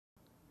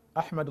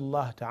أحمد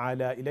الله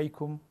تعالى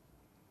إليكم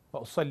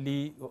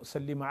وأصلي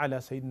وأسلم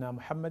على سيدنا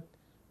محمد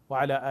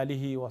وعلى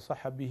آله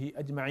وصحبه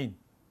أجمعين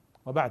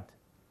وبعد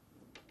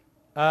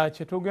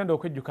kyetugenda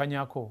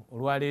okwejjukanyako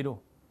olwaleero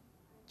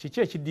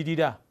kiki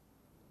ekiddirira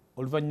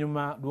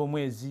oluvannyuma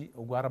lw'omwezi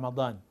ogwa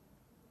Ramadan.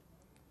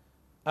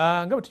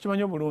 Nga bwe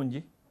tukimanyi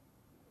obulungi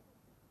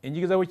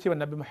enjigiriza w'ekitiibwa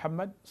Nabbi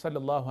Muhammad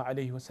sallallahu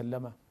alayhi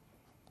wasallama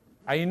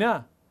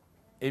ayina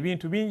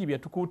ebintu bingi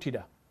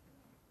byatukuutira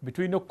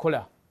bitulina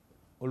okukola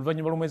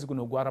oluvannyuma lw'omwezi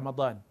guno ogwa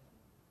Ramadan.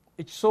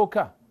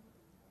 Ekisooka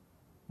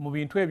mu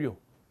bintu ebyo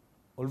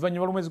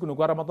oluvannyuma lw'omwezi guno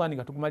ogwa Ramadan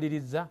nga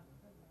tugumaliriza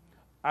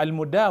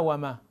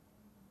almudawama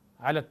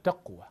ala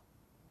taqwa.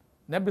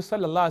 Nabbi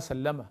sallallahu alayhi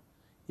wasallama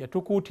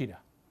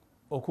yatukuutira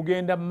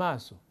okugenda mu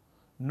maaso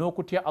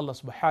n'okutya Allah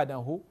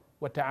subhanahu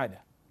wa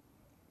ta'ala.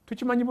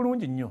 Tukimanyi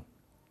bulungi nnyo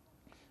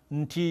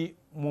nti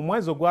mu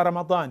mwezi ogwa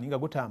Ramadan nga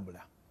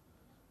gutambula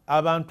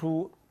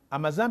abantu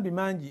amazambi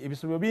mangi,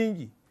 ebisobyo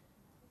bingi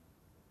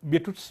bye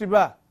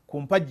tusiba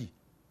ku mpagi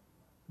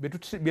bye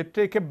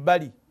tuteeka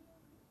ebbali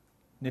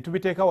ne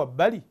tubiteeka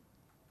wabbali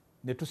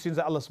ne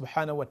tusinza Allah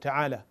subhanahu wa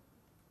ta'ala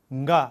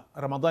nga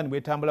Ramadan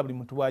bwetambula buli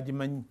muntu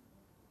bwagimanyi.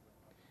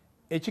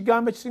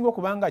 Ekigambo ekisinga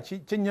okubanga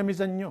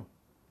kyennyamiza nnyo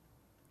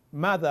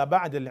maadha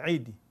ba'da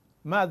al-Eid,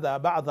 maadha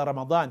ba'da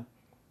Ramadan,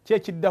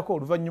 kyekiddako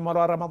oluvannyuma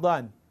lwa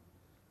Ramadan,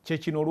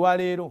 kyekino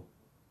olwaleero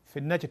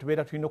ffenna kye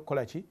tubeera tulina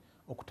okukola ki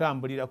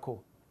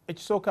okutambulirako.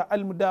 Ekisooka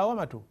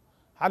almudawamatu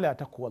ala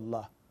taqwa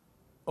Allah,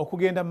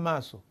 okugenda mu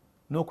maaso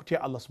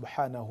n'okutya Allah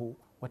subhanahu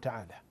wa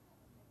ta'ala.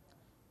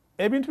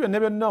 Ebintu byonna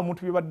byonna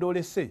omuntu bye badde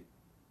olese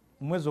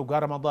mu mwezi ogwa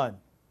Ramadan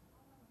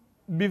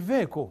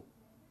biveeko,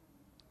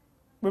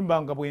 bwe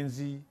mbanga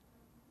bwenzi,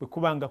 bwe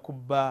kubanga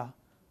kubba,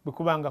 bwe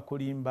kubanga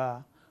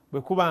kulimba,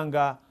 bwe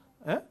kubanga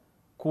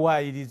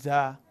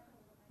kuwaayiriza,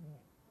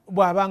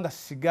 bw'abanga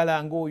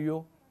sigala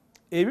ng'oyo,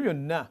 ebyo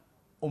byonna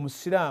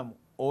omusiraamu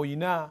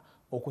oyina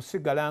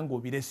okusigala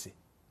ng'obirese.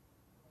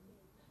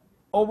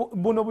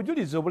 Buno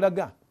bujulizi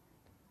obulaga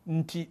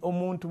nti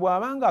omuntu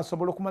bw'abanga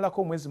asobola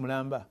okumalako omwezi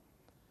mulamba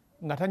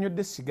nga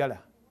tanywedde sigala,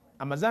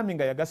 amazambi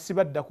nga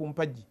yagasiba dda ku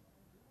mpagi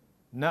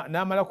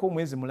n'amalako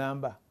omwezi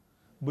mulamba,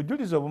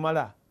 bujulizi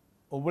obumala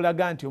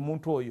obulaga nti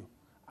omuntu oyo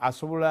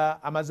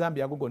asobola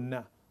amazambi ago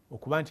gonna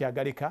okuba nti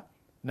agaleka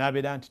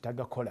n'abeera nti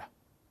tagakola.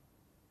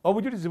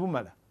 Obujulizi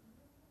bumala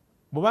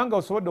bw'obanga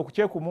osobodde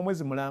okukyekuuma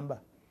omwezi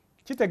mulamba,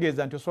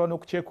 kitegeeza nti osobola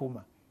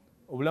n'okukyekuuma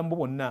obulamu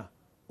bwonna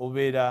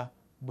obeera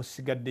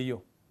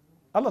busigaddeyo.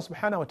 Allah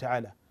subhanahu wa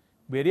ta'ala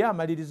bwe yali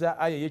amaliriza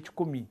aya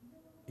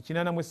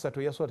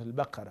y'ekikumi-83 ya surat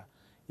al-Baqara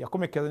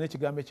yakomekeza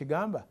n'ekigambo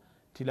ekigamba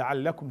ti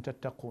la'allakum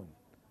tattaqun.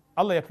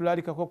 Allah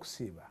yatulaalikako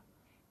okusiiba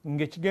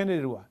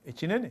ng'ekigendererwa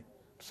ekinene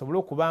tusobole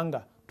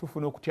okubanga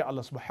tufuna okutya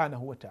Allah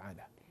subhanahu wa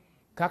ta'ala.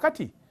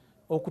 Kaakati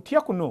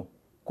okutya kuno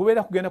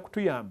kubeera kugenda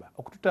kutuyamba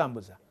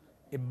okututambuza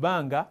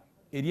ebbanga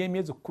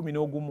ery'emyezi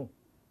 11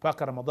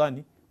 paka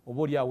Ramadani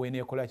oba oli awo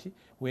weeneekola ki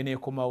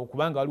weeneekomawo,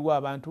 kubanga waliwo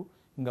abantu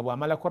nga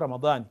bw'amalako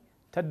Ramadani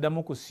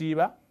taddamu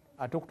kusiiba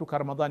ate okutuuka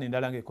Ramadani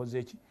endala ng'ekoze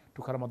eki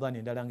tuka Ramadani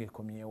endala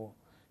ng'ekomyewo.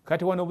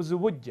 Kati wano obuzibu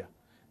bujja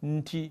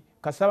nti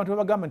kasi abantu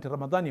babagamba nti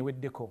Ramadani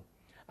eweddeko,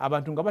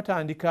 abantu nga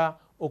batandika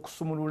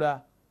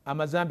okusumulula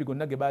amazambi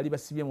gonna ge baali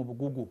basibye mu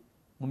bugugu,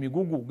 mu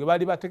migugu ge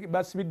baali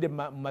basibidde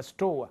mu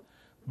masitoowa,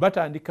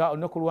 batandika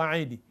olunaku lwa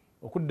Eid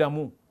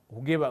okuddamu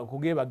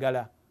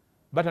okugeebagala,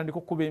 batandika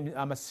okukuba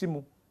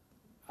amasimu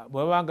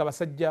bwabanga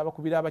abasajja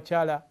bakubira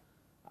abakyala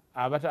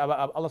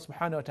Allah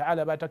subhanahu wa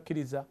ta'ala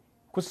batakkiriza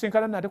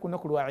kusinkana nate ku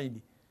lunaku lwa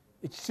Eid.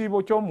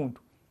 Ekisiibo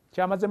ky'omuntu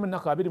kyamazemu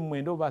ennaku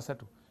 29 oba 3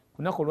 ku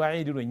lunaku lwa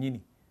Eid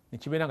lwennyini ne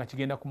kibeera nga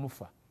kigenda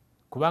kumufa,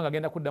 kubanga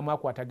agenda kuddamu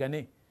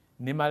akwatagane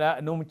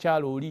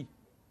n'omukyalo oli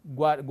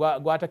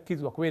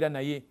gwatakkirizibwa kubeera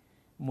naye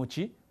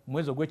muki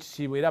mwezi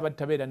ogw'ekisiibo era abadde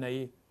tabeera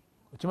naye.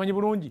 Okimanyi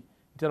bulungi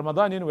nti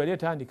Ramadani eno yali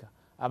etandika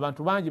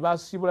abantu bangi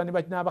basiibula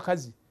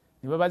n'abakazi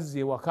ne babazza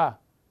ewaka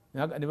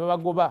ne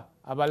babagoba,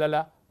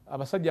 abalala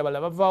abasajja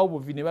abalala bavaawo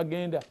buvi ne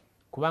bagenda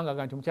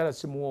kubanga nti omukyala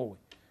si muwoowe.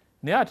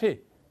 Naye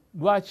ate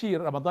lwaki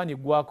Ramadani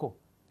eggwako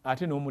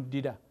ate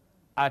n'omuddira,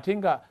 ate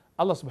nga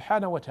Allah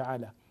subhanahu wa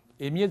ta'ala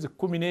emyezi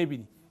 12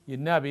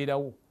 yenna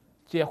abeerawo,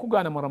 kye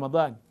yakugaana mu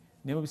Ramadani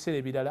ne mu biseera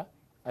ebirala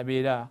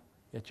abeera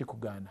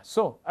yakikugaana.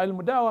 So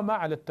almudawama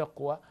ala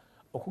taqwa,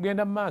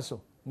 okugenda mu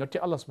maaso nga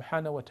tutya Allah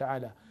subhanahu wa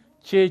ta'ala,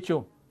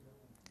 kyekyo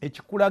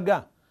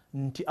ekikulaga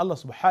nti Allah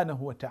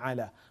subhanahu wa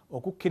ta'ala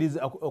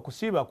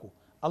okusiibaku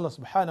Allah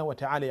subhanahu wa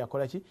ta'ala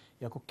yakola ki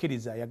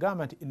yakukkiriza.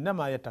 Yagamba nti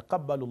innama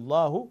yataqabbalu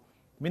Allahu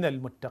min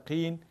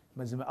almuttaqin,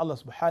 mazima Allah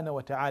subhanahu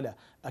wa ta'ala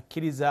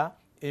akkiriza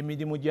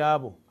emirimu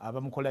gyabo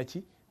abamukola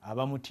ki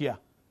abamutya.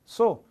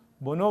 So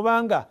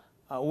bonoobanga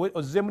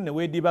ozzeemu ne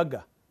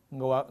weedibaga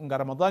nga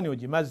Ramadani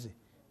ogimaze,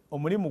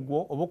 omulimu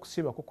gwo oba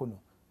okusiibako kuno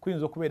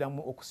kuyinza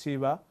okubeeramu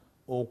okusiiba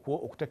okwo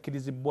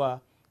okutakkirizibwa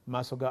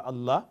maaso ga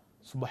Allah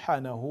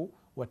subhanahu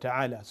wa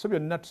ta'ala. So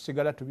byonna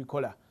tusigala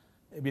tubikola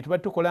bye tuba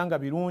tukola nga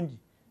birungi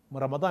mu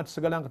Ramadan,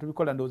 tusigala nga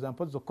tubikola ndowooza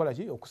mpozi okukola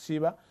ki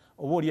okusiiba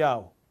oba oli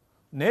awo.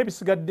 Naye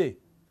bisigadde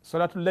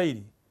salatul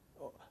layli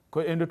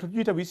endo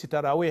tugiyita buyisi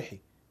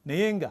taraweehi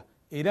naye nga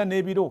era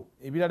n'ebiro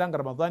ebirala nga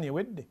ramadaani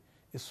ewedde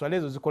esswala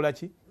ezo zikola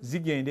ki?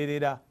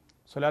 Zigenderera.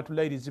 Salatu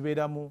layiri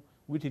zibeeramu,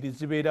 witiri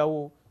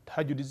zibeerawo,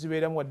 tahajjudi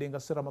zibeeramu wadde nga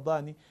si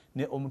ramadaani,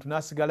 ne omuntu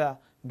n'asigala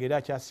ng'era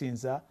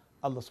akyasinza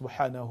Allah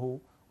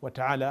subhanahu wa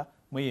ta'ala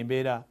mweyo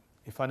embeera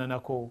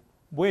efaananako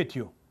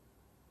bwetyo.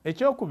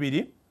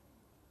 Ekyokubiri,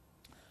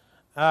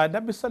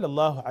 Nabbi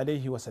sallallahu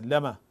alayhi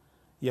wasallama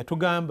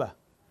yatugamba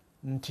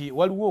nti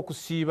waliwo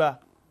okusiiba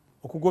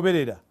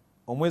okugoberera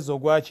omwezi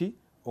ogwaki?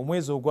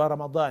 Omwezi ogwa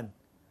Ramadan.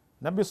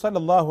 Nabbi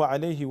sallallahu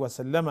alayhi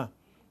wasallama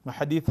mu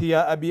hadithi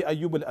ya Abi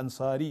Ayyub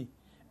al-Ansari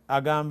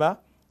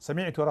agamba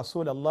sami'tu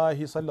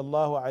Rasulallahi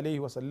sallallahu alayhi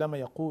wasallama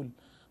yaqul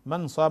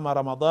man sama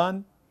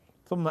Ramadan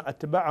thumma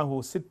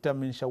atba'ahu sittan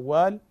min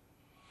Shawwal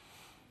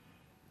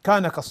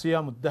kana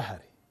kasiyamu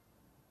ddahari.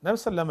 Nabbi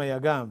sallama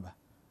yagamba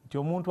nti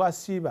omuntu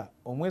asiiba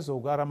omwezi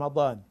ogwa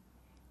Ramadan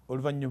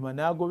oluvannyuma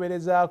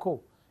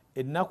n'agoberezaako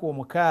ennaku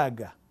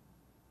omukaaga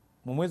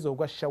mu mwezi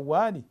ogwa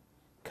Shawwali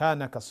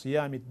kana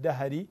kasiyami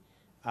ddahari,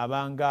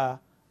 abanga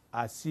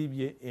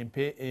asiibye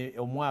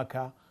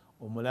omwaka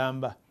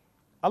omulamba.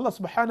 Allah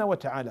subhanahu wa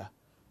ta'ala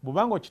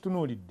bw'obanga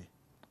okitunuulidde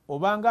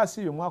obanga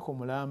asiibye omwaka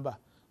omulamba,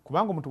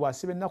 kubanga omuntu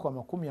bw'asiiba ennaku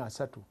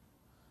 30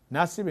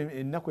 n'asiiba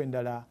ennaku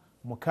endala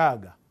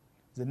 6,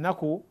 ze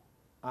nnaku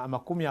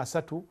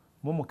 36,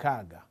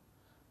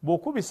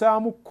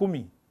 bw'okubisaamu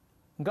 10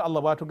 nga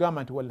Allah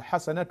bw'atugamba nti wal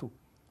hasanatu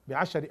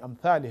bi'ashari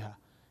amthaliha,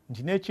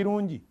 nti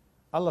n'ekirungi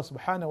Allah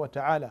subhanahu wa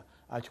ta'ala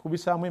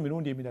akikubisaamu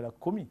emirundi emirala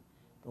 10.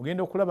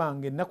 Ogenda okulaba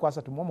nga ennaku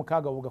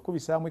 36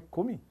 bw'ogakubisaamu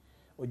 10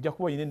 ojja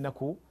kuba olina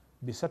ennaku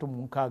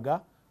 360.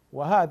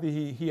 Wa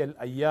hadhihi hiya al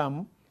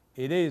ayyamu,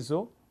 era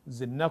ezo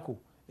zennaku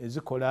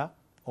ezikola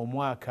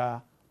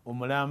omwaka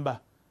omulamba.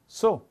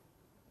 So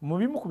mu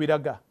bimu ku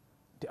biraga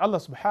nti Allah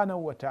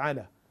subhanahu wa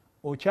ta'ala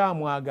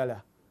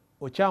okyamwagala,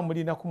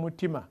 okyamulina ku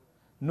mutima,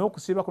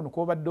 n'okusiiba kuno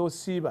kw'obadde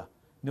osiiba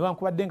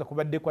newankubadde nga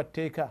kubadde kwa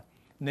tteeka,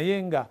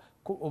 naye nga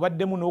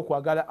obaddemu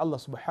n'okwagala Allah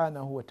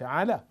subhanahu wa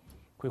ta'ala,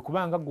 kwe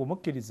kubanga gwe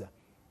omukkiriza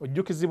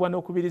ojjukizibwa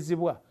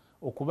n'okubirizibwa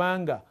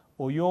okubanga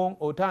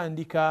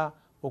otandika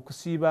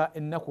okusiiba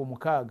ennaku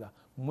 6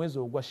 mu mwezi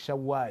ogwa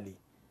Shawwali.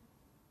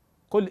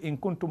 Qul in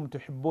kuntum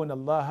tuhibbuna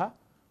Allaha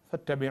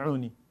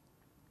fattabi'uni.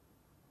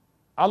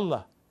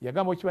 Allah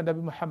yagamba okiba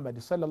Nabi Muhammad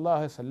sallallahu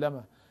alaihi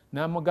wasallam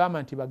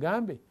n'amugamba nti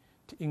bagambe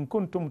nti in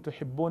kuntum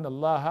tuhibbuna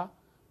Allaha,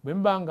 bwe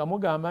mbanga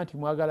mugamba nti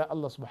mwagala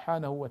Allah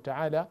subhanahu wa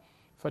ta'ala,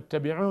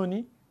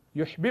 fattabi'uni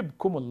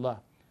yuhibbukum Allah,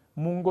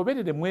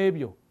 mungoberere mu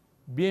ebyo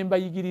bye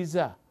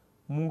mbayigiriza,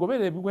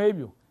 mungoberere mu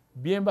ebyo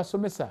bye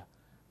mbasomesa,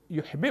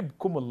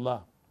 yuhibbukum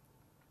Allah,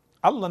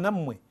 Allah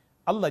nammwe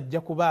Allah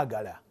ajja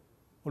kubaagala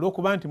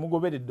olw'okuba nti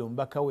mugoberedde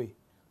omubaka we,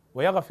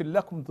 wa yaghfir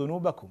lakum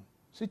dhunubakum,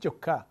 si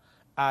kyokka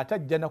ate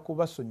ajja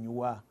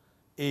nakubasonyiwa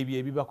ebyo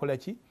ebibakola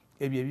ki?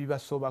 Ebyo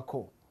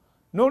ebibasobako.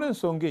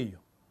 N'olw'ensonga eyo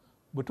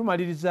bwe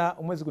tumaliriza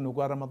omwezi guno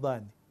gwa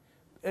Ramadani,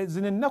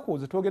 zino ennaku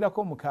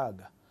zetwogerako 6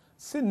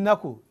 si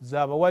nnaku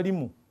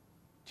zabawalimu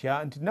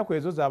nti nnaku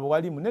ezo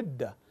zabawalimu,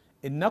 nedda,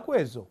 ennaku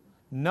ezo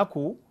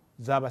nnaku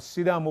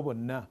zabasiraamu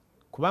bonna,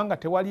 kubanga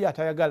tewali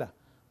atayagala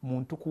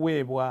muntu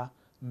kuweebwa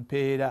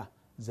mpeera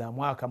za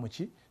mwaka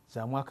muki?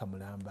 Za mwaka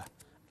mulamba.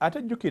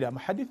 Ate jjukira mu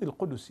hadithi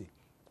al-Qudusi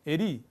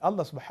eri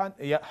Allah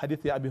subhanahu ya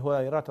hadithi ya Abi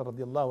Hurairata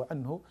radiyallahu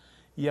anhu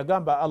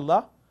yagamba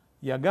Allah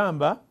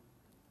yagamba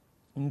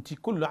nti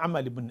kullu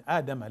amali ibn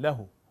adama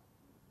lahu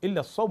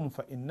illa as-sawm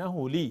fa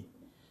innahu li,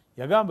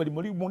 yagamba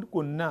mulimu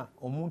gwonna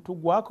omuntu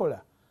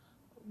gwakola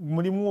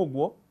mulimu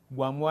ogwo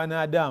gwa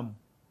mwana Adamu,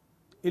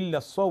 illa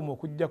as-sawm,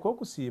 okujjako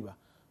okusiiba,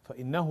 fa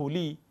innahu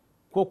li,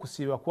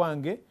 kw'okusiiba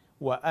kwange,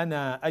 wa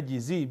ana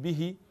ajizi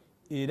bihi,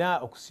 era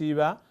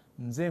okusiiba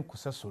nze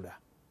nkusasula.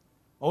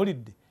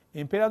 Owulidde,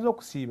 empeera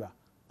z'okusiiba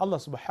Allah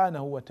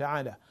subhanahu wa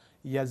ta'ala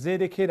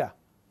yazeerekera,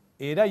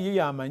 era ye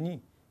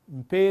yamanyi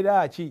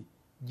mpeera ki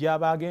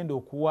gy'aba agenda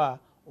okuwa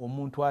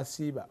omuntu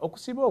asiiba.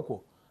 Okusiiba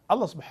okwo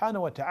Allah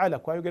subhanahu wa ta'ala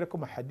kwayogerako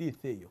mu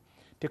hadithi eyo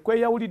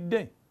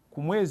tekweyawulidde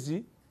ku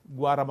mwezi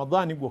gwa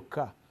Ramadani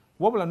gwokka,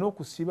 wabula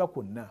n'okusiiba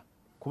kwonna,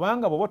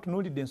 kubanga bw'oba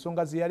tunuulidde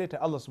ensonga ze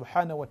yaleeta Allah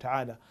subhanahu wa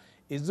ta'ala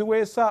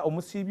eziweesa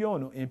omusiibi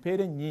ono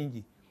empeera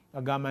ennyingi,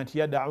 agamba nti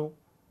yada'u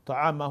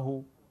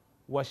ta'amahu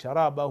wa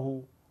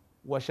sharabahu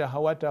wa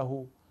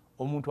shahawatahu,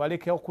 omuntu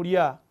aleka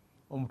okulya,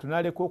 omuntu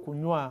n'aleka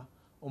okunywa,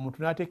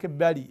 omuntu n'ateeka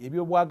ebbali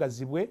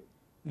ebyobwagazi bwe,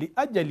 li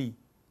ajali,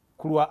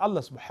 kulwa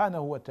Allah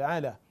subhanahu wa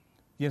ta'ala.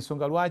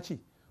 Yensonga lwaki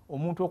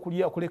omuntu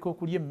okuleka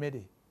okulya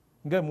emmere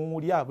nga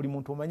mumulya, buli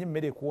muntu omanye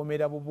emmere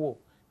ekuwoomera bubwo,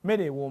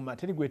 mmere ewooma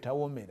teri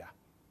gwetawoomera.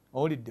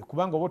 Owulidde,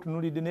 kubanga oba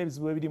otunuulidde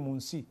n'ebizibu ebiri mu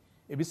nsi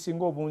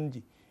ebisinga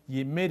obungi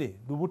yemmere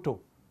lubuto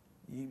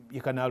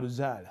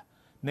yekanaaluzaala,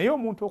 naye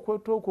omuntu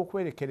okwetooka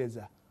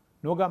okwerekereza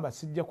n'ogamba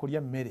sijja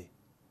kulya mmere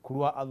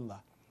kulwa Allah,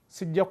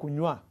 sijja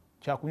kunywa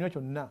kyakunywa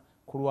kyonna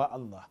kulwa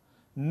Allah,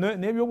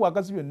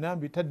 n'ebyobwagazi byonna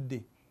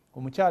mbitadde,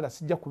 omukyala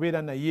sijja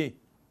kubeera naye,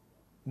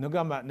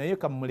 nogamba naye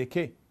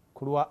kamuleke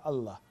kulwa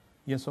Allah.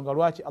 Yensonga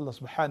lwaki Allah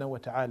subhanahu wa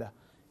ta'ala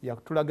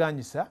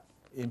yatulaganyisa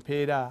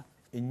empeera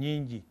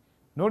ennyingi.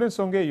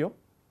 N'olwensonga eyo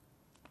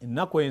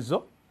ennaku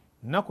ezo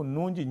nnaku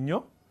nnungi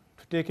nnyo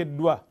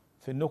tuteekeddwa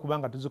ffenna okuba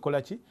nga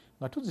tuzikola ki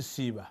nga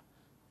tuzisiiba.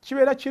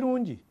 Kibeera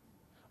kirungi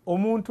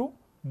omuntu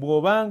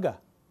bw'obanga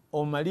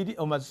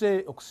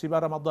omaze okusiiba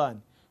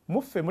Ramadani,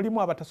 muffe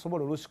mulimu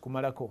abatasobola oluusi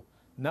kumalako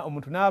na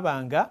omuntu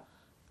n'abanga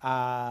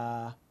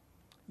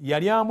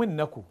yalyamu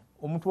ennaku.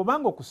 Omuntu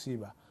obanga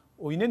okusiiba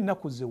olina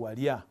ennaku ze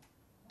walya,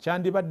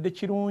 kyandibadde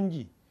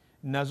kirungi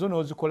nazo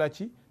n'ozikola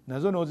ki,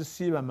 nazo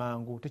n'ozisiiba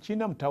mangu,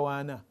 tekirina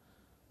mutawaana.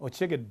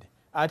 Okitegedde?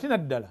 Ate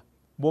naddala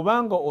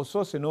bw'obanga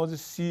osoose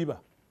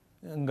n'ozisiiba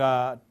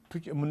nga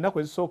mu nnaku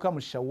ezisooka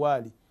mu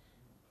Shawwali,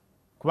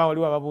 kuba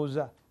waliwo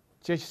ababuuza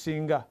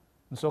kyekisinga,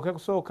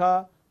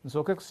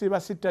 nsooke kusiiba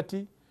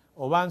sittati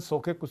oba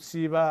nsooke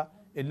kusiiba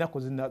ennaku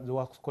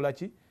zewakola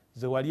ki,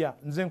 zewalya.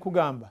 Nze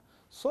nkugamba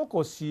sooka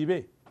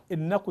osiibe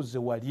ennaku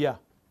zewalya,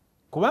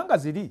 kubanga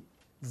ziri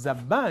za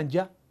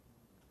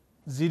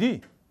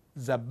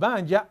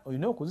bbanja,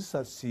 olina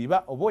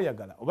okuzisiiba oba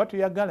oyagala oba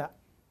toyagala.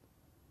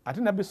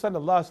 Ate Nabbi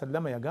sallallahu alaihi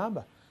wasallam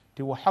yagamba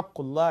ti wa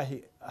haqqu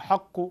llahi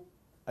ahaqqu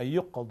an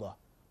yuqda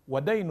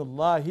wa daynu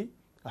llahi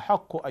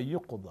ahaqqu an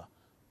yuqda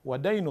wa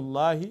daynu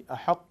llahi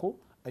ahaqqu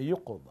an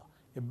yuqda.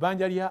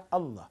 Ebbanja lya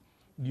Allah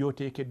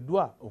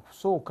lyoteekeddwa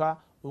okusooka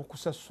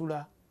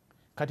okusasula.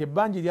 Kati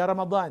ebbanja lya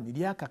Ramadani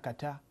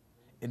lyakakata,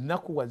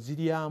 ennaku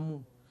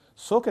waziryamu.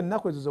 Sooka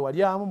ennaku ezo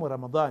zewalyamu mu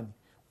Ramadani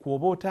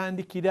kwoba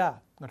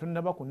otandikira nga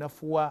tonnaba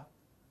kunafuwa,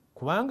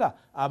 kubanga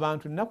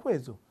abantu ennaku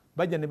ezo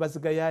bajja ne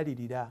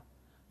bazigayaalirira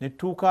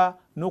netuuka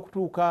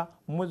n'okutuuka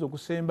mu mwezi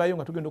ogusembayo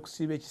nga tugenda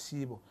okusiiba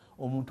ekisiibo,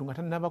 omuntu nga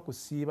tannaba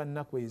kusiiba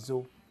nnaku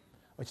ezo.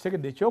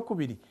 Okitegedde?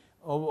 Ekyokubiri,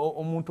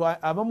 omuntu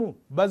abamu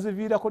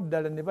baziviirako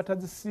ddala ne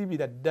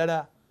batazisiibira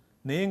ddala,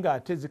 naye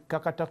ng'ate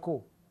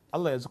zikkakatako,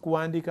 Allah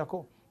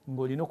yazikuwandiikako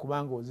ng'olina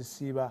okubanga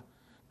ozisiiba.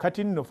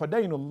 Kati nno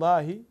fadayinu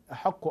llahi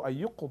ahaqqu an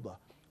yuqda,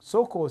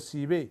 sooka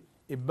osiibe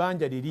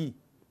ebbanja liri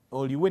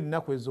oliwe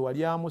ennaku ezo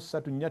walyamu 3,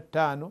 4,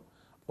 5,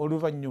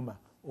 oluvannyuma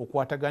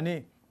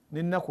okwatagane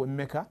n'ennaku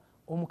emmeka?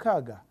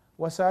 6.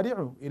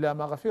 Wasaari'u ila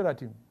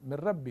maghfiratin min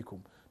rabbikum,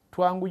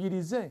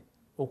 twanguyirize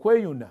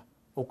okweyuna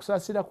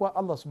okusaasira kwa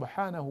Allah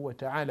subhanahu wa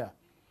ta'ala.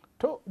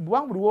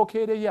 Bwangu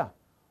liwookeereya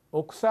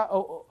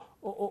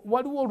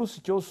waliwo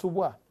oluusi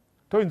kyosubwa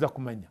toyinza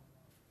kumanya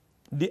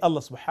ndi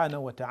Allah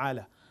subhanahu wa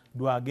ta'ala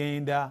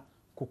lwagenda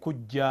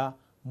kukujja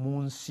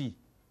mu nsi,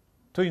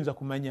 toyinza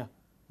kumanya.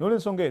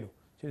 N'olwensonga ero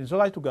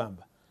ensonga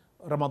tugamba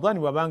Ramadani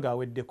wabanga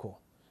aweddeko,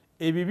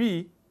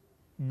 ebibi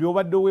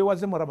byobadde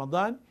oweewaze mu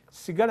Ramadani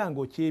sigala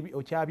nga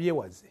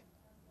okyabyewaze,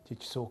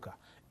 kyekisooka.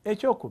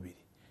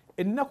 Ekyokubiri,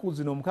 ennaku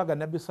zino omukaaga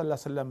Nabbi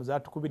sallallahu alaihi wasallam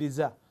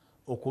zatukubiriza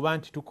okuba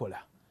nti tukola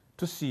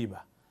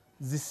tusiiba,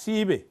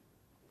 zisiibe.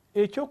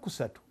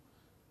 Ekyokusatu,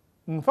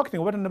 infacti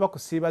nga batannaba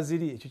kusiiba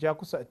ziri, ekyo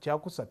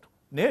kyakusatu.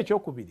 Naye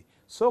ekyokubiri,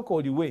 sooka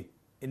oliwe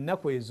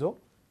ennaku ezo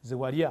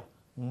zewalya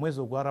mu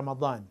mwezi ogwa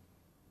Ramadani.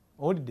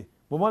 Owulidde?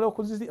 Bw'omala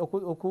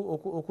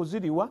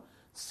okuziriwa,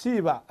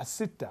 siiba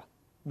 6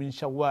 min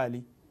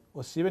Shawwali,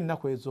 osiibe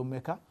ennaku ezo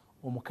mmeka?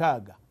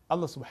 6.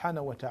 Allah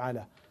subhanahu wa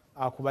ta'ala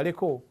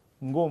akubaleko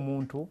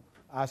ng'omuntu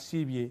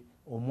asiibye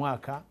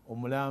omwaka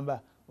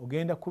omulamba.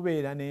 Ogenda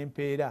kubeera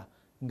n'empeera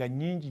nga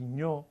nnyingi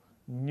nnyo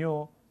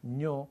nnyo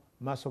nnyo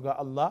maaso ga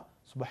Allah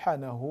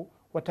subhanahu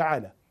wa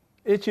ta'ala.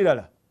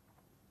 Ekirala,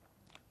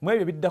 mu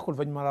ebyo biddako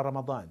oluvannyuma lwa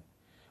Ramadani,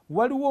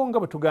 waliwo nga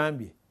bwe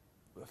tugambye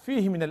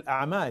fiihi min al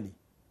a'maali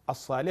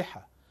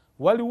as-saaliha,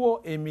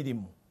 waliwo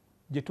emirimu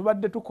gye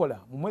tubadde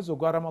tukola mu mwezi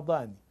ogwa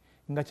Ramadani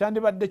nga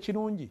kyandibadde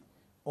kirungi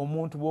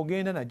omuntu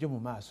bw'ogenda najjo mu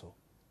maaso.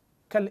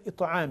 Kal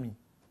it'aami,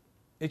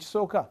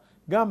 ekisooka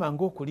gamba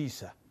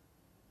ng'okuliisa.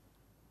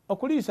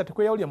 Okuliisa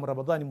tekweyawulya mu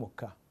Ramadani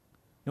mwokka,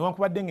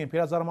 newankubadde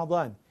ng'empeera za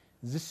Ramadani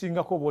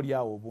zisingako oba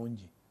olyawo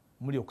obungi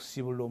muli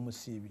okusiibulira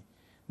omusiibi,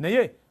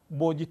 naye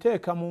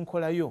bw'ogiteeka mu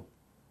nkolayo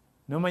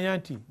nomanya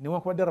nti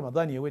newankubadde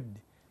Ramadani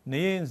ewedde,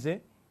 naye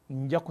nze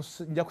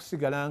nja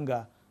kusigala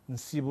nga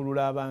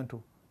nsiibulula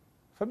abantu,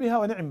 fabiha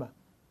wa ni'ma.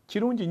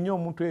 Kirungi nnyo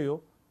omuntu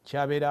eyo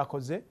kyabeera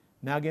akoze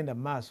n'agenda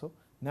mu maaso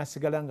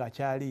n'asigala nga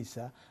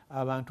akyaliisa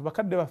abantu.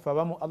 Bakadde baffe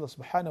abamu Allah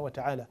subhanahu wa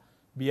ta'ala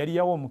bye yali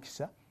yawa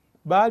omukisa,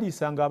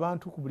 baaliisanga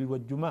abantu ku buli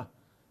lwajjuma,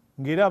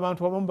 ng'era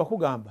abantu abamu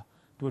bakugamba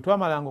bwe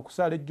twamalanga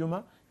okusaala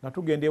ejjuma nga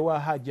tugenda ewa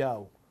hajja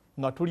awo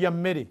nga tulya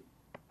mmere,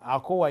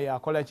 akowa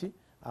yakola ki?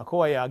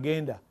 Akowa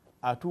yagenda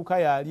atuuka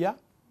yalya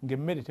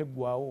ng'emmere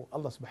teggwawo.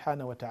 Allah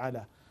subhanahu wa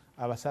ta'ala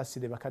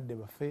abasaasire bakadde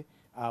baffe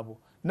abo.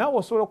 Naawe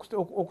osobola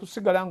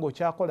okusigala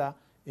ng'okyakola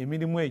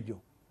emirimu egyo,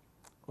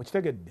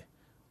 okitegedde?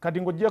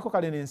 Kati ng'oggyeko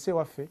kale n'ensi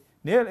ewaffe,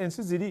 naye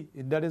ensi ziri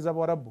eddala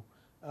ez'Abarabu,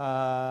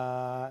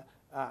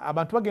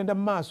 abantu bagenda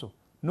mu maaso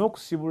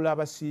n'okusibulula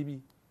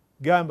abasiibi.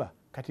 Gamba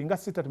kati nga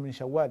 6 min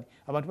Shawwali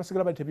abantu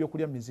basigala bali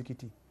tebyokulya mu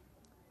mizikiti.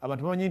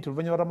 Abantu bamanyi nti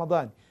oluvannyuma lwa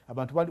Ramadani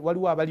abantu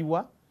waliwo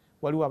abaliwa,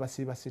 waliwo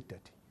abasiiba 6.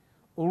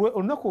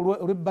 Olunaku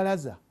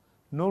olw'ebbalaza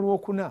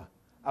n'olwokuna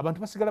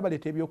abantu basigala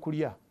baleeta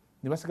ebyokulya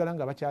ne basigala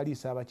nga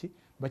bakyaliisa abaki?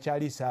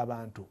 Bakyaliisa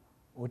abantu.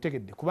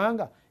 Otegedde?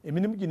 Kubanga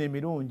emirimu gino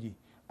emirungi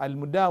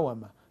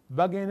almudawama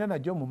bagenda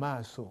najjo mu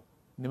maaso,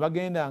 ne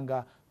bagenda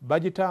nga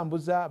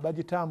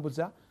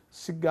bagitambuza.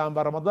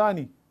 Sigamba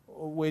Ramadani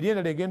weeri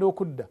endala egenda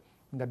okudda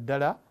nga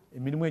ddala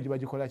emirimu egyo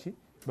bagikola ki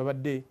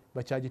babadde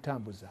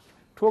bakyagitambuza.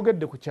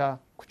 Twogedde ku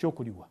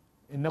kyokuliwa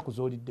ennaku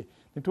z'olidde,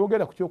 ne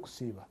twogera ku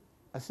kyokusiiba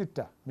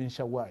asitta min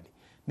Shawwal,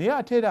 naye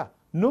ate era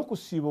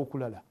n'okusiiba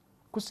okulala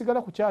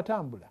kusigala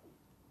kukyatambula.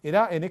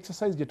 Era en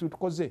exercise gye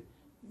tukoze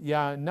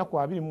ya nnaku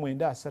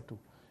 29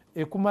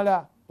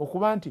 ekumala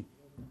okuba nti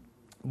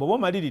bw'oba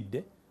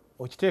omaliridde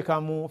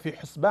okiteeka mu fi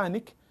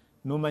hisbanik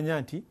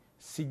n'omanya nti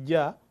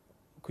sijja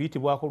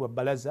kuyitibwako lwa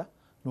bbalaza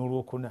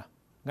n'olwokuna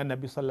nga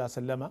Nabbi sallallahu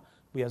alaihi wasallam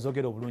bwe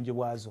yazogera obulungi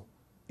bwazo.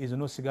 Ezo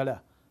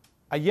n'osigala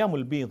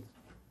ayyamul bid,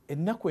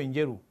 ennaku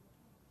enjeru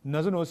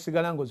nazo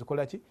n'osigala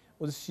ng'ozikola ki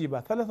ozisiiba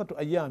 3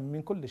 ayyam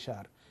min kulli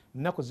shahr,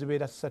 ennaku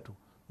zibeera 3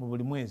 mu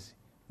buli mwezi,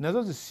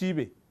 nazo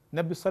zisiibe.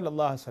 Nabbi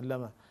sallallahu alaihi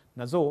wasallam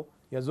nazo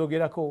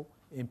yazogerako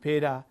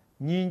empeera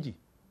nyingi,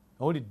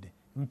 owulidde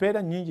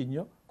empeera nyingi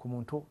nnyo ku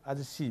muntu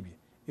azisiibye.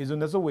 Ezo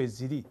nazo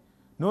weeziri,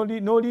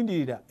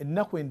 n'olindirira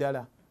ennaku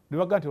endala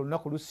libaga nti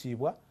olunaku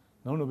lusiibwa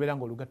nawo nobeera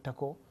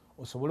ng'olugattako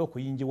osobole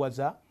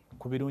okuyinjiwaza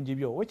ku birungi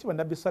byo. Wekiba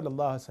Nabbi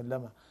sallallahu alaihi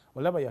wasallam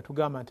olaba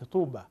yatugamba nti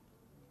tuuba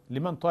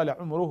liman tala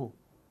umruhu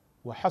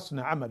wa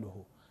hasuna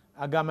amaluhu,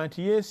 agamba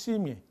nti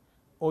yeesiimye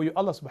oyo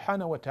Allah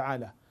subhanahu wa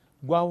ta'ala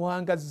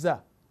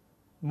gwawangazza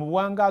mu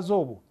buwangaazi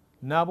obwo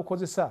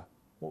n'abukozesa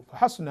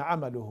hasuna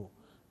amaluhu,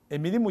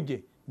 emirimu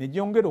gye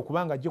negyongera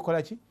okubanga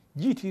gikola ki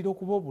giyitirira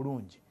okuba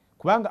obulungi.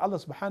 Kubanga Allah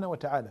subhanahu wa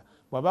ta'ala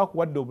bw'aba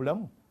akuwadde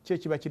obulamu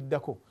kyekiba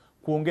kiddako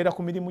kwongera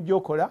ku mirimu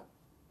gyokola,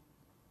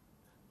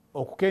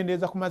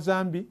 okukendeeza ku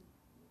mazambi,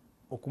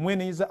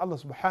 okumwenenyeza Allah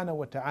subhanahu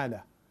wa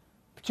ta'ala.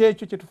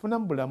 Kyekyo kyetufuna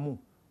mu bulamu,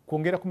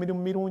 kwongera ku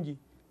mirimu mirungi,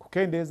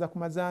 kukendeeza ku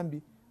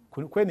mazambi,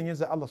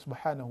 kwenenyeza Allah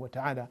subhanahu wa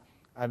ta'ala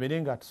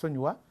abeere nga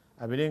atusonyiwa,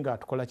 abeere nga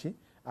atukola ki,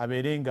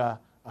 abeere nga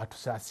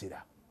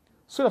atusaasira.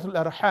 Suratul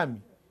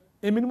Arhami,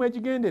 emirimu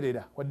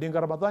egigenderera wadde nga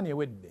Ramadani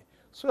ewedde.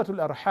 Suratul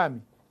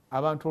Arhami,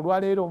 abantu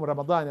olwaleero mu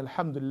Ramadani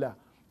alhamdulillah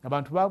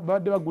abantu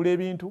babadde bagula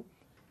ebintu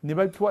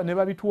ne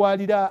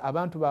babitwalira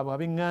abantu baabwe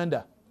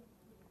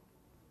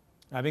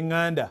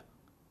ab'eŋŋanda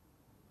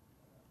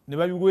ne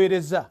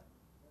babiweereza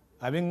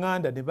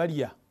ab'eŋŋanda ne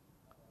balya.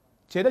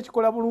 Kyera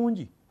kikola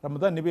bulungi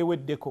Ramadani ne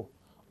beeweddeko,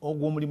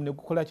 ogwo omulimu ne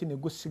gukola ki ne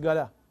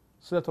gusigala.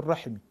 Suratul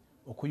Rahimi,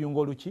 okuyunga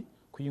oluki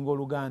kuyunga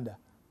oluganda.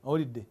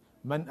 Owulidde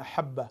man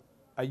ahabba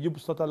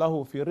ayubsata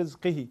lahu fi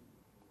rizqihi,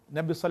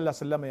 Nabbi sallallahu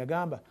alaihi wasallam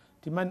yagamba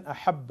ti man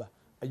ahabba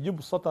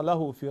ayubsata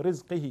lahu fi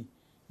rizqihi,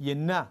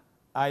 yenna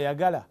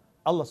ayagala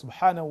Allah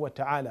subhanahu wa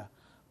ta'ala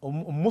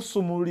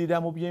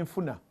omusumulira mu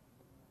byenfuna,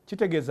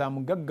 kitegeeza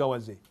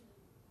mugaggawaze.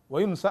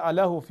 Wa yunsa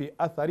lahu fi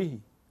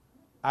atharihi,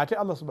 ate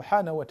Allah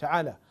subhanahu wa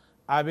ta'ala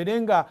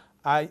abeerenga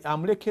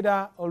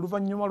amulekera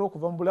oluvannyuma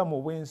lw'okuva mu bulamu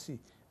obw'ensi,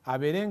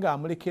 abeerenga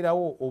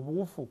amulekerawo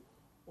obuwufu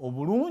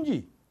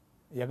obulungi.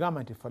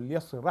 Yagamba nti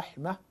falyasir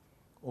rahima,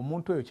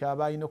 omuntu oyo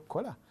kyaba alina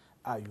okukola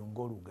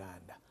ayunga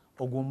oluganda.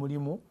 Ogwo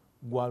omulimu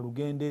gwa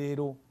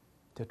lugenderero,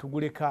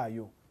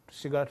 tetugulekaayo,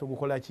 tusigala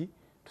tugukola ki,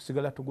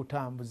 tusigala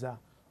tugutambuza.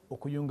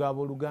 Okuyunga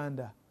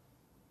abooluganda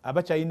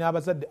abakyalina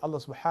abazadde Allah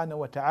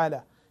subhanahu wa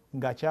ta'ala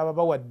ng'akyaba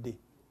bawadde,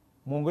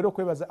 mwongere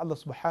okwebaza Allah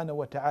subhanahu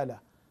wa ta'ala.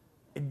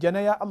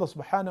 Ejjana ya Allah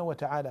subhanahu wa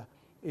ta'ala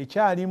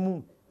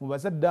ekyalimu mu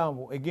bazadde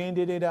abo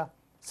egenderera.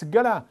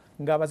 Sigala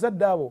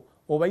ng'abazadde abo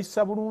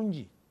obayisa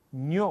bulungi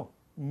nnyo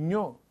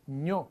nnyo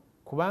nnyo,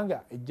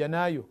 kubanga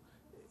ejjanaayo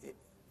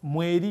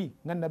mweri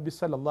nga Nabbi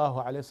sallallahu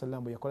alaihi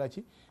wasallam bwe yakola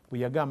ki, bwe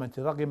yagamba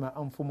nti ragima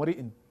anfu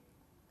muri'in,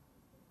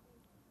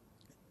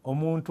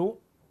 omuntu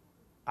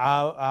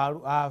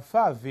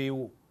afa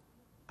aveewo,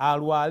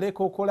 alwale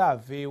kokola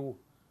aveewo,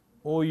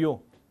 oyo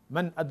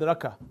man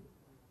adraka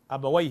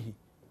abawaihi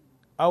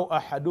au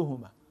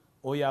ahaduhuma,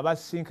 oyo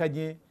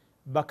abasinkanye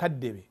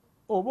bakadde be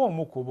oba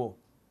omu ku bo,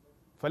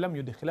 falam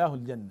yudkhilahu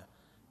aljanna,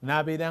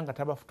 n'abeera nga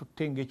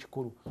tabafututte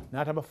ng'ekikulu,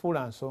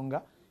 n'atabafuula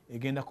nsonga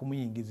egenda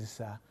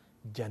kumuyingizisa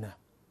jjana.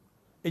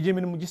 Egyo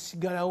emirimu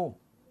gisigalawo.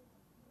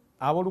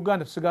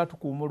 Abooluganda tusigala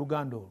tukuuma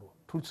oluganda olwo,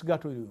 tusigala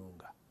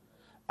tuluyunga.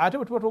 Ate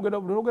bwe tuba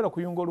twogera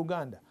kuyunga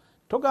oluganda,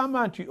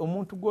 togamba nti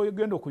omuntu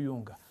gw'ogenda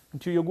okuyunga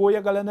nti oyo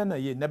gw'oyagalana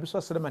naye Nabbi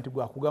sallallahu alaihi wasallam nti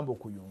gwakugamba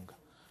okuyunga.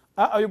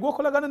 Oyo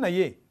gw'okolagana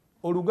naye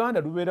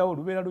oluganda lubeerawo,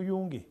 lubeera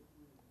luyunge.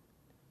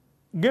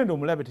 Genda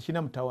omulabe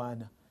tekina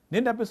mutawaana.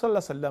 Naye Nabbi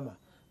sallallahu alaihi wasallam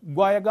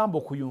gw'ayagamba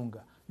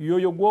okuyunga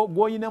yoyo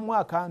gw'oyinamu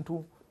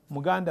akantu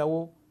muganda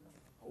wo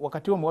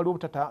wakati omwe waliwo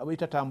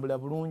obutatambula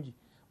bulungi,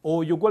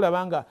 oyo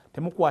gw'olaba nga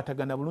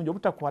temukwatagana bulungi,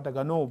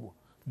 obutakwatagana obwo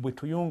bwe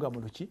tuyunga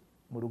mu luki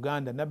mu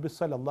luganda. Nabbi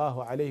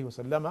sallallahu alaihi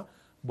wasallama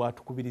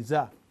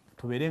bw'atukubiriza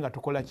tubeere nga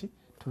tukola ki,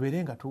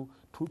 tubeere nga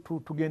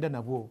tugenda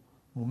nabwo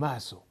mu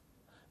maaso.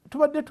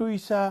 Tubadde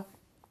tuyisa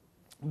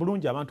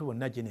bulungi abantu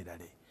bonna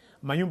generale,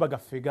 mayumba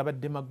gaffe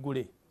gabadde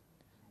maggule.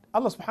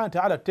 Allah subhanahu wa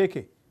ta'ala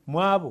tuteeke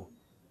mu abo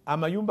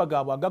amayumba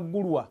gaabwe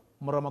agaggulwa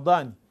mu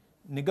Ramadani,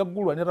 ne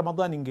gaggulwa ne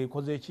Ramadani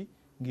ng'ekoze ki,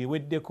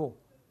 ng'eweddeko.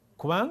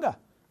 Kubanga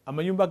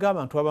amayumba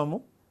g'abantu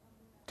abamu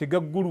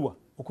tegaggulwa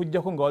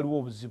okujjako nga waliwo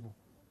obuzibu.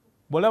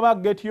 Bw'olaba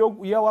geeti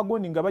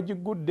yawagundi nga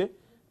bagiggudde,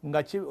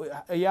 nga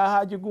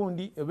eyahaji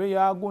gundi eba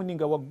eyagundi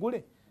nga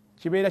waggule,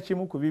 kibeera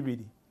kimu ku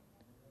bibiri.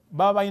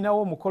 Baba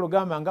balinawo omukolo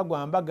gamba nga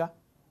gwa mbaga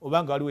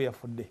obanga waliwo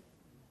yafudde.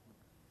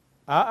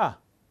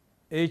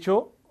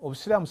 Ekyo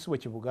obusiraamu si bwe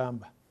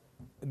kibugamba.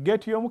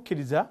 Geetu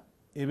y'omukkiriza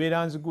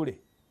ebeera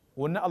nzigule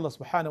wonna Allah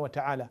subhanahu wa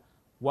ta'ala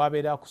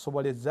wabeera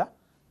akusoboleza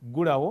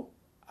gulawo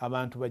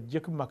abantu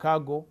bajjeko mu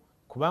makaago,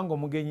 kubanga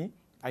omugenyi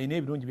alina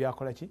ebirungi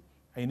byakola ki,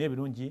 alina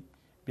ebirungi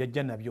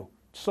byajja nabyo.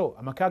 So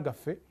amaka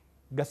gaffe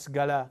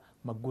gasigala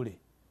maggule.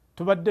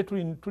 Tubadde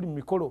tuli mu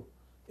mikolo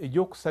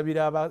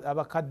egy'okusabira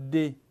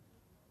abakadde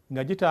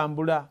nga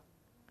gitambula.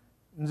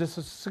 Nze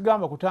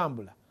sigamba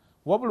kutambula,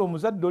 wabula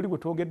omuzadde oli bwe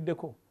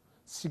twogeddeko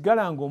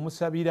sigala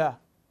ng'omusabira.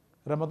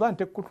 Ramadan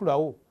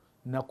tekutulawo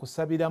na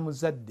kusabira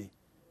muzadde,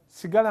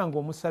 sigala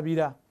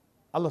ng'omusabira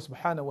Allah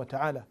subhanahu wa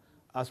ta'ala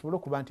asobole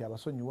okuba nti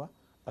abasonyiwa,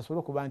 asobole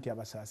okuba nti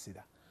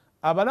abasaasira.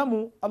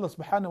 Abalamu Allah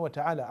subhanahu wa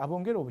ta'ala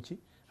abongere obuki,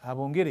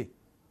 abongere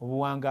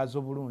obuwangaazi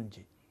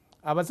obulungi.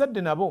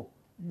 Abazadde nabo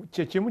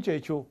kyekimu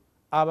kyekyo,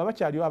 abo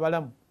bakyaliwo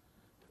abalamu.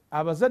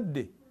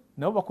 Abazadde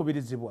nabo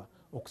bakubirizibwa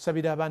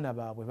okusabira abaana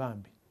baabwe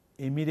bambi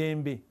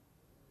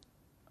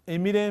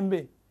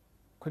emirembe.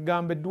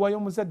 Kwegamba edduwa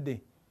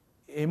y'omuzadde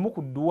emu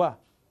ku dduwa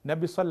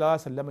Nabbi sallallahu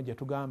alaihi wasallam gye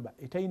tugamba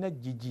etalina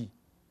jjiji.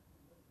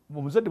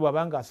 Omuzadde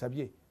bw'abanga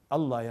asabye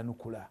Allah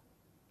yanukula.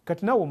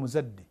 Kati nawe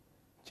omuzadde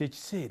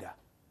kyekiseera,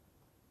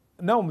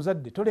 nawe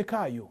omuzadde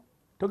tolekaayo,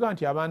 togamba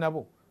nti abaana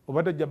bo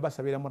obadde ojja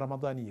basabira mu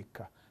Ramadani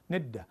yekka.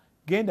 Nedda,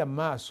 genda mu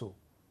maaso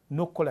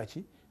n'okukola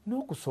ki,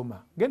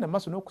 n'okusoma. Genda mu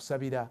maaso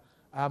n'okusabira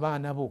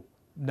abaana bo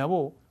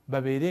nabo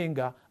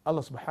babeerenga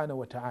Allah subhanahu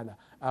wa ta'ala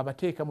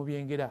abateeka mu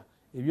byengera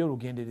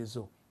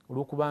eby'olugenderezo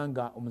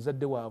olw'okubanga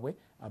omuzadde waabwe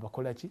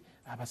abakola ki,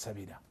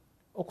 abasabira.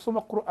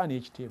 Okusoma Qur'ani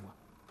ekiteebwa.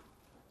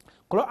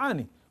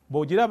 Qur'ani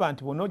bw'ogiraba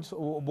nti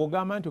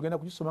bw'ogamba nti ogenda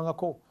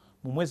kugisomangako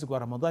mu mwezi gwa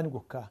Ramadani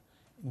gwokka,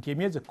 nti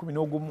emyezi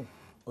 11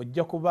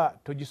 ojja kuba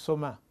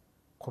togisoma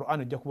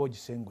Qur'ani, ojja kuba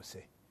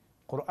ogisenguse.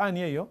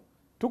 Qur'ani eyo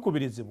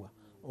tukubirizibwa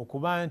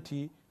okuba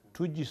nti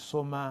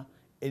tugisoma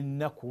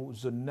ennaku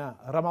zonna.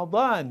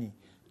 Ramadani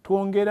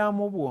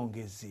twongeramu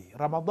bwongezi,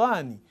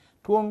 Ramadani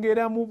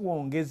twongeramu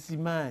bwongezi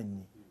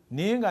maanyi,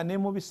 naye nga ne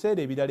mu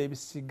biseera ebirala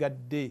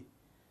ebisigadde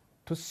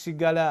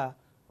tusigala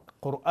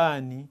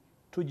Qur'ani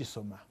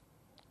tugisoma.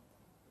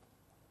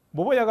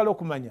 Bw'oba oyagala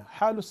okumanya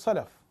halu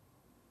salaf,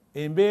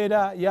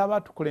 embeera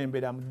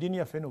y'abatukulembera mu ddiini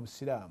yaffe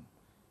n'obusiraamu,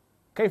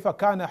 kaifa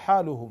kaana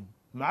haluhum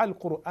maa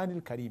al-Qur'ani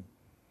al-Karim,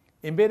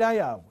 embeera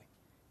yaabwe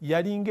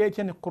yalinga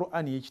etya ne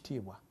Qur'ani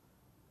y'ekitiibwa,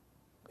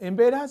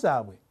 embeera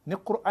zaabwe ne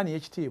Qur'ani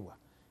y'ekitiibwa.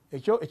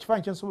 Ekyo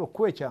ekifaananyi kye nsobola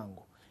okukuwa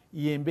ekyangu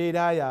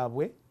y'embeera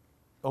yaabwe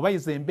oba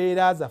izo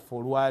embeera zaffe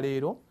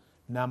olwaleero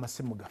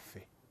n'amasimu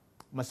gaffe.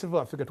 Amasimu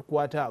gaffe ge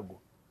tukwata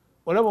ago,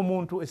 olaba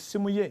omuntu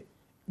essimu ye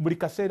buli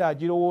kaseera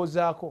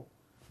agirowoozaako,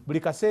 buli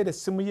kaseera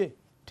essimu ye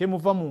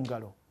temuva mu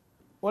ngalo.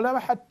 Olaba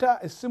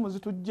hatta essimu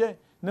zitujje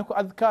ne ku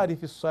adhkaari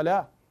fi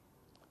ssala,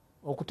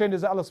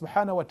 okutendeza Allah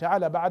subhanahu wa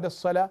ta'ala ba'da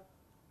ssala,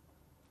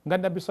 nga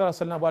Nabbi sallallahu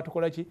alaihi wasallam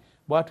bwatukola ki,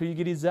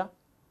 bwatuyigiriza.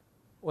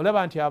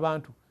 Olaba nti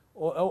abantu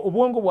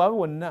obwongo bwabwe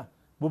bwonna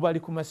bubali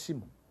ku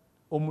masimu.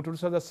 Omuntu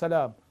lusaza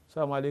salaamu,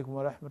 assalamu alaikum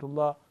wa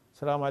rahmatullah,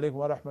 assalamu alaikum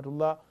wa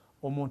rahmatullah,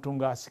 omuntu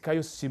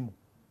ng'asikayo simu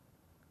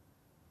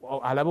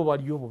alaba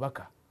waliyo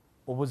obubaka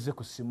obuzze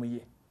ku simu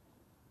ye,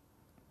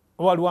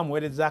 waliwo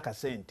amuweereza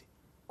akasente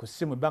ku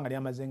simu ebbanga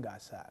lyamaze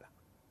ng'asaala.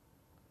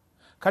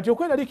 Kati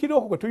okweraliikirira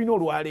okwo kwe tulina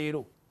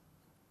olwaleero,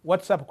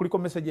 WhatsApp kuliko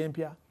message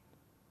empya,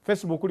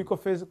 Facebook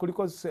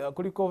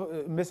kuliko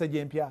message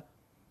empya,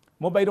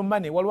 mobile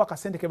money waliwo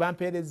akasente ke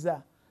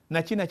bampeereza,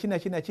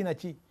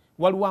 naki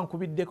waliwo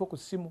ankubiddeko ku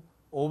simu.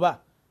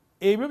 Oba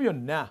ebyo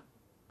byonna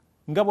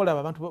nga bolaba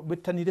abantu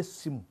bettanira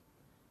essimu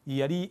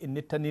yali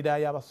enettanira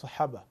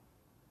y'abasahaba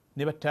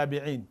ne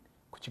battabi'in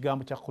ku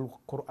kigambo kya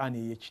Qur'ani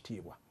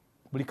ey'ekitiibwa.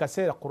 Buli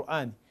kaseera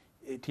Qur'ani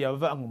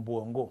tiyava mu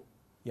bwongo,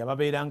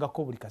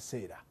 yababeerangako buli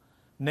kaseera.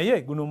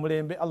 Naye guno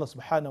omulembe Allah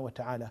subhanahu wa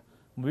ta'ala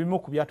mu bimu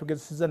ku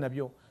byatugezesezza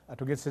nabyo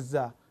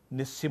atugezesezza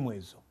n'essimu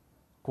ezo,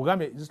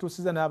 kugambe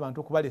zituusizza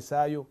n'abantu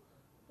okubalesaayo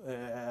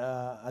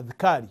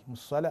adhikaari mu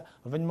ssala.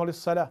 Oluvannyuma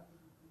lw'essala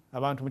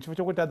abantu mu kifo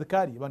ky'okweta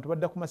adhikaari, abantu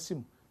badda ku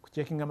masimu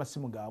kucekinga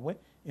amasimu gaabwe,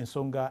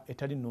 ensonga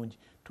etali nnungi.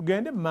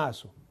 Tugende mu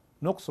maaso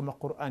n'okusoma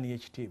Qur'ani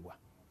y'ekitiibwa,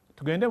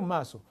 tugende mu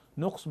maaso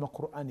n'okusoma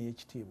Qur'ani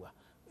y'ekitiibwa.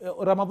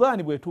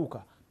 Ramadani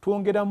bwetuuka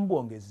twongeramu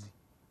bwongezi,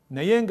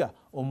 naye nga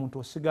omuntu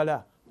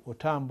osigala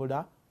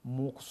otambula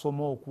mu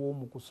kusoma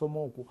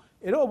okwo.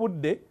 Era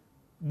obudde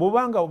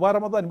bw'obanga obwa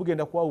Ramadani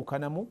bugenda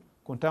kwawukanamu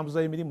ku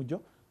ntambuza y'emirimu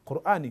gyo,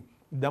 Qur'ani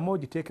ddamu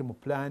ogiteeke mu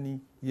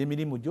pulaani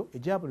y'emirimu gyo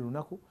egya buli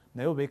lunaku,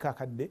 naye obeeko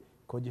akadde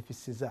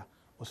k'ogifisiza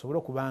osobole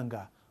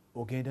okubanga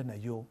ogenda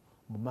nayo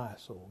mu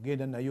maaso,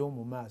 ogenda nayo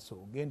mu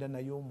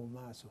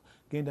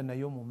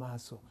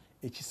maaso.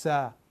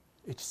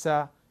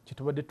 Ekisa kye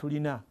tubadde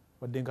tulina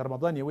wadde nga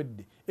Ramadani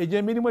ewedde, egyo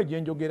emirimu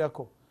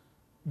egyenjogerako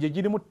gye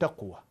girimu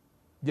taqwa,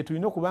 gye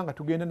tulina okubanga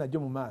tugenda nagyo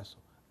mu maaso.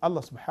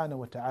 Allah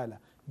subhanahu wa ta'ala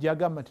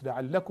gyagamba nti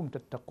la'allakum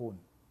tattaqun,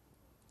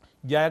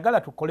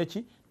 gyayagala tukole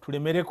ki,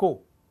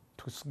 tulemereko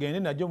tugende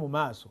nagyo mu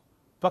maaso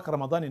paka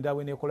Ramadani nda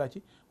weneekola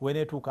ki,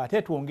 weneetuuka,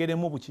 ate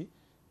twongeremu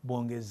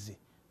bwongezi.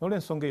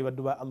 N'olw'ensonga eyo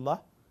baddu ba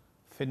Allah,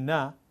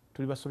 ffenna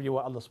tuli basobye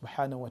wa Allah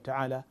subhanahu wa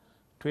ta'ala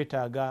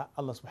twetaaga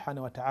Allah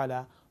subhanahu wa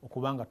ta'ala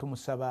okubanga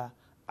tumusaba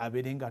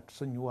aberenga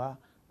atusonyiwa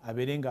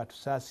aberenga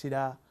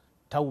atusaasira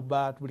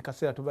tauba buli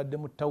kaseera tubadde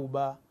mu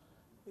tauba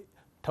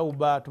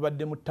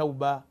tubadde mu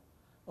tauba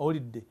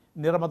olidde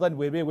ne Ramadan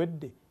bweba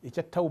ewedde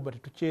ekya tauba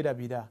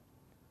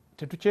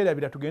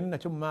tetukyerabira tugende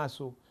nakyo mu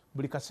maaso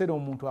buli kaseera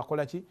omuntu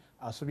akola ki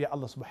asobya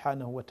Allah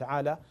subhanahu wa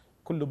ta'ala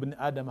kullu ibn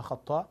adama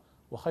khata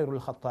wa khairul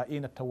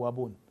khata'in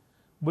at-tawwabun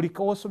buli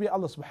kawosobya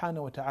Allah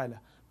subhanahu wa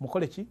ta'ala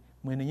mukole ki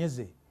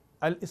mwenenyeze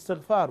al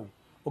istighfaru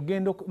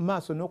ogenda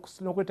maaso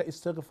n'okweta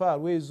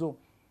istighfaru ezo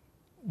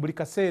buli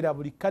kaseera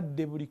buli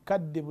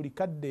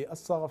kadde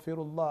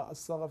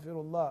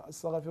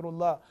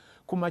astaghfirullah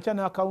kumakya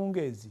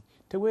n'akawungeezi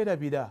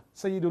teweerabira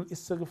sayyidul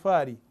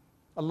istighfari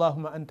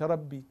allahumma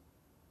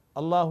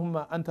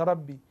anta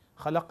rabbi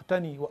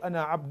khalaqtani wa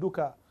ana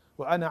abduka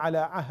wa ana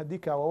ala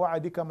ahdika wa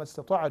wa'dika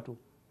mastata'tu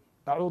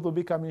a'udhu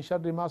bika min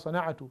sharri ma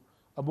sana'tu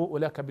abu'u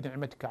laka bi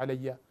ni'matika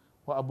alayya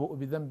wa abu'u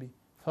bi dhanbi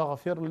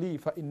faghfir li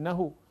fa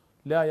innahu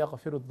la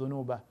yaghfiru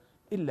dhunuba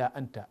illa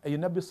anta. Eyo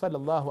nabbi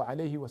sallallahu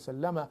alayhi wa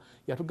sallama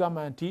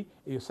yatugamba nti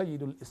eyo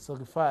sayyidul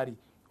istighfari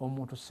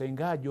omuntu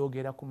senga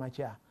ajogera ku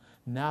makya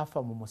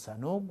naafa mu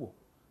musana ogwo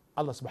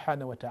Allah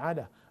subhanahu wa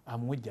ta'ala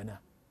amuwejjana.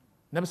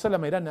 Nabbi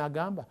sallama era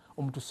n'agamba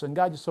omuntu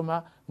senga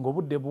agisoma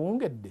ng'obudde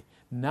buwungedde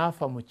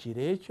naafa mu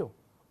kiro ekyo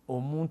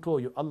omuntu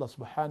oyo Allah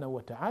subhanahu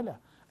wa ta'ala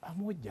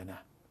amuwejjana.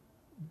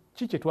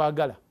 Kiki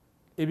twagala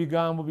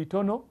ebigambo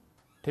bitono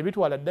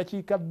tebitwala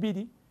ddakiika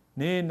 2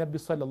 naye nabbi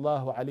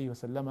sallallahu alayhi wa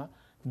sallama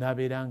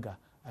n'abeeranga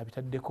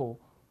abitaddeko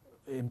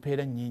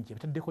empeera nnyingi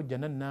abitaddeko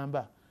jjana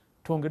nnamba.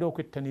 Twongere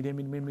okwettanira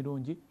emirimu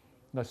emirungi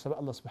nga tusaba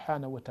Allah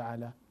subhanahu wa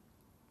ta'ala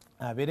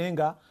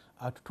abeerenga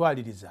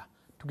atutwaliriza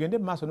tugende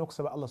mu maaso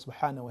n'okusaba Allah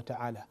subhanahu wa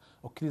ta'ala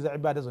okkiriza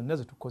ibaada zonna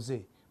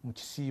zetukoze mu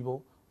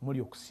kisiibo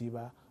muli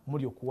okusiiba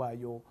muli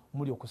okuwaayo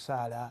muli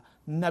okusaala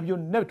na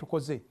byonna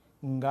byetukoze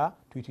nga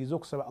tuyitiriza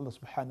okusaba Allah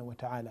subhanahu wa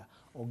ta'ala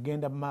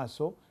ogenda mu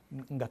maaso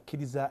nga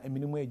akkiriza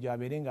emirimu egyo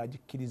abeerenga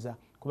agikkiriza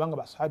kubanga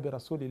bashabi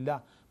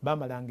rasulillah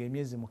bamalanga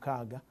emyezi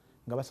 6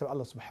 nga basaba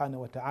Allah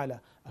subhanahu wa ta'ala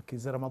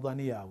akkiriza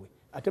ramadani yaabwe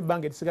ate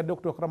ebbanga erisigadde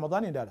okutuuka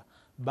ramadani endala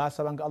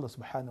basabanga Allah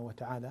subhanahu wa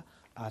ta'ala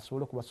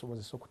asobole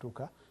okubasobozesa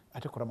okutuuka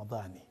ate ku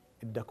ramadani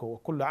eddako. Wa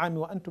kullu aami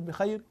wa antum bi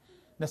khayr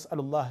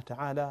nas'alu Allah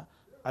ta'ala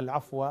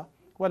al-afwa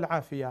wal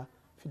afiya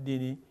fi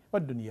ddini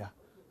wad dunya.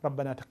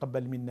 ربنا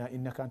تقبل منا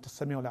إنك أنت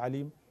السميع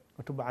العليم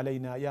وتب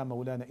علينا يا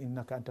مولانا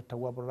إنك أنت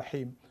التواب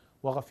الرحيم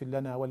واغفر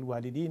لنا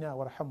والوالدين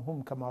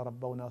وارحمهم كما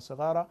ربونا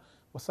صغارا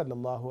وصلى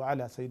الله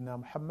على سيدنا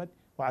محمد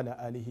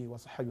وعلى آله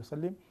وصحبه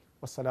وسلم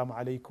والسلام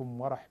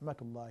عليكم ورحمة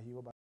الله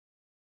وبركاته.